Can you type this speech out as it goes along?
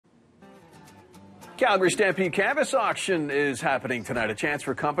Calgary Stampede Canvas Auction is happening tonight. A chance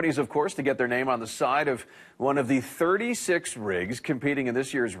for companies, of course, to get their name on the side of one of the 36 rigs competing in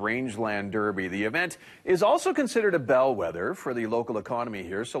this year's Rangeland Derby. The event is also considered a bellwether for the local economy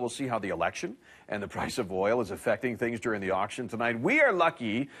here, so we'll see how the election and the price of oil is affecting things during the auction tonight. We are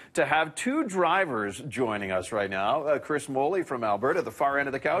lucky to have two drivers joining us right now. Chris Moley from Alberta at the far end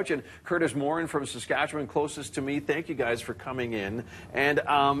of the couch, and Curtis Morin from Saskatchewan closest to me. Thank you guys for coming in. And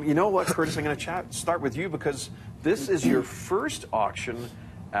you know what, Curtis, I'm going to start with you because this is your first auction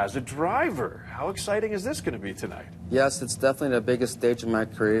as a driver. How exciting is this going to be tonight? Yes, it's definitely the biggest stage of my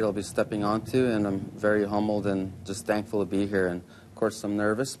career I'll be stepping onto, and I'm very humbled and just thankful to be here. And of course, I'm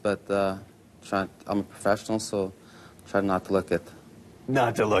nervous, but I'm a professional, so try not to look it.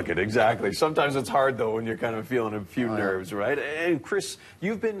 Not to look it, exactly. Sometimes it's hard, though, when you're kind of feeling a few nerves, right? And Chris,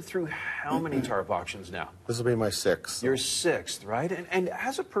 you've been through how many tarp auctions now? This will be my sixth. Your sixth, right? And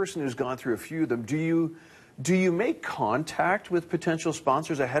as a person who's gone through a few of them, do you make contact with potential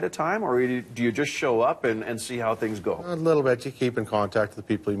sponsors ahead of time, or do you just show up and see how things go? A little bit. You keep in contact with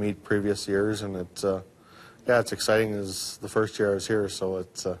the people you meet previous years, and it's it's exciting. It's the first year I was here, so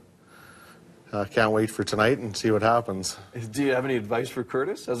it's can't wait for tonight and see what happens. Do you have any advice for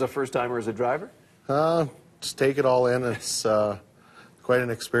Curtis as a first-timer as a driver? Just take it all in. It's quite an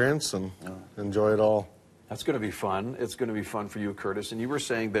experience, and enjoy it all. That's going to be fun. It's going to be fun for you, Curtis. And you were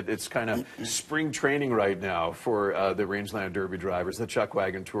saying that it's kind of spring training right now for the Rangeland Derby drivers, the Chuck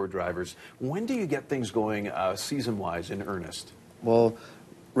Wagon Tour drivers. When do you get things going season-wise in earnest? Well,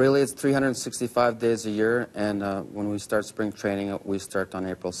 really, it's 365 days a year, and when we start spring training, we start on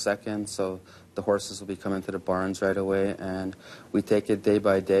April 2nd, so the horses will be coming to the barns right away, and we take it day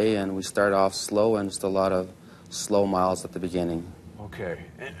by day, and we start off slow, and just a lot of slow miles at the beginning. Okay.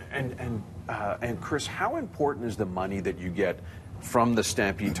 And Chris, how important is the money that you get from the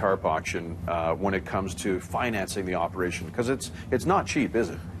Stampede Tarp Auction when it comes to financing the operation? Because it's not cheap, is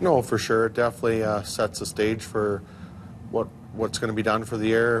it? No, for sure. It definitely sets the stage for what's going to be done for the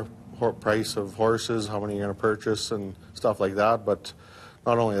year, price of horses, how many you're going to purchase, and stuff like that. But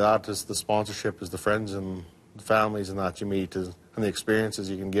not only that, is the sponsorship, is the friends and the families and that you meet, and the experiences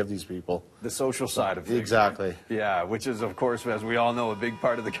you can give these people. The social side of things. Exactly. Right? Yeah, which is, of course, as we all know, a big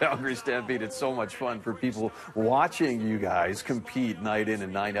part of the Calgary Stampede. It's so much fun for people watching you guys compete night in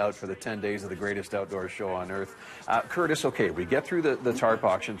and night out for the 10 days of the greatest outdoor show on earth. Curtis, okay, we get through the tarp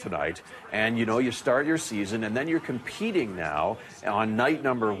auction tonight, and you start your season, and then you're competing now on night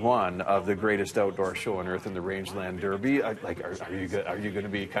number 1 of the greatest outdoor show on earth in the Rangeland Derby. Are you going to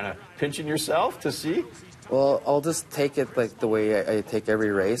be kind of pinching yourself to see? Well, I'll just take it like the way I take every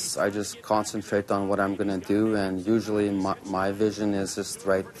race. I just concentrate on what I'm going to do, and usually my vision is just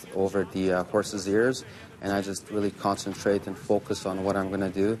right over the horse's ears, and I just really concentrate and focus on what I'm going to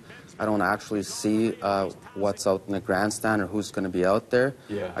do. I don't actually see what's out in the grandstand or who's going to be out there.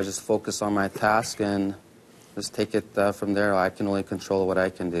 Yeah. I just focus on my task and just take it from there. I can only control what I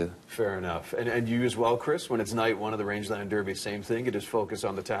can do. Fair enough. And you as well, Chris, when it's night 1 of the Rangeland Derby, same thing? You just focus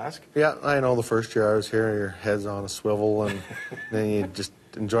on the task? Yeah, I know the first year I was here, your head's on a swivel, and then you just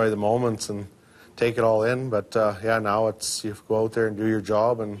enjoy the moments and take it all in. But now it's you go out there and do your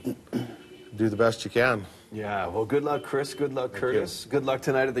job and do the best you can. Yeah, well, good luck, Chris. Good luck, Curtis. Good luck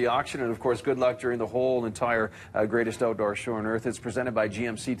tonight at the auction, and, of course, good luck during the whole entire greatest outdoor show on earth. It's presented by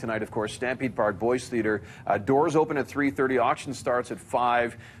GMC tonight, of course, Stampede Park Boys Theater. Doors open at 3:30. Auction starts at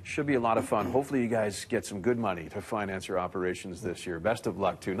 5. Should be a lot of fun. Hopefully you guys get some good money to finance your operations this year. Best of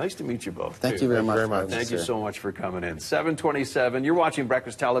luck, too. Nice to meet you both. Thank you very much. Thank you so much for coming in. 7:27. You're watching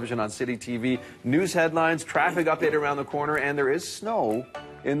Breakfast Television on City TV. News headlines, traffic update around the corner, and there is snow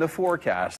in the forecast.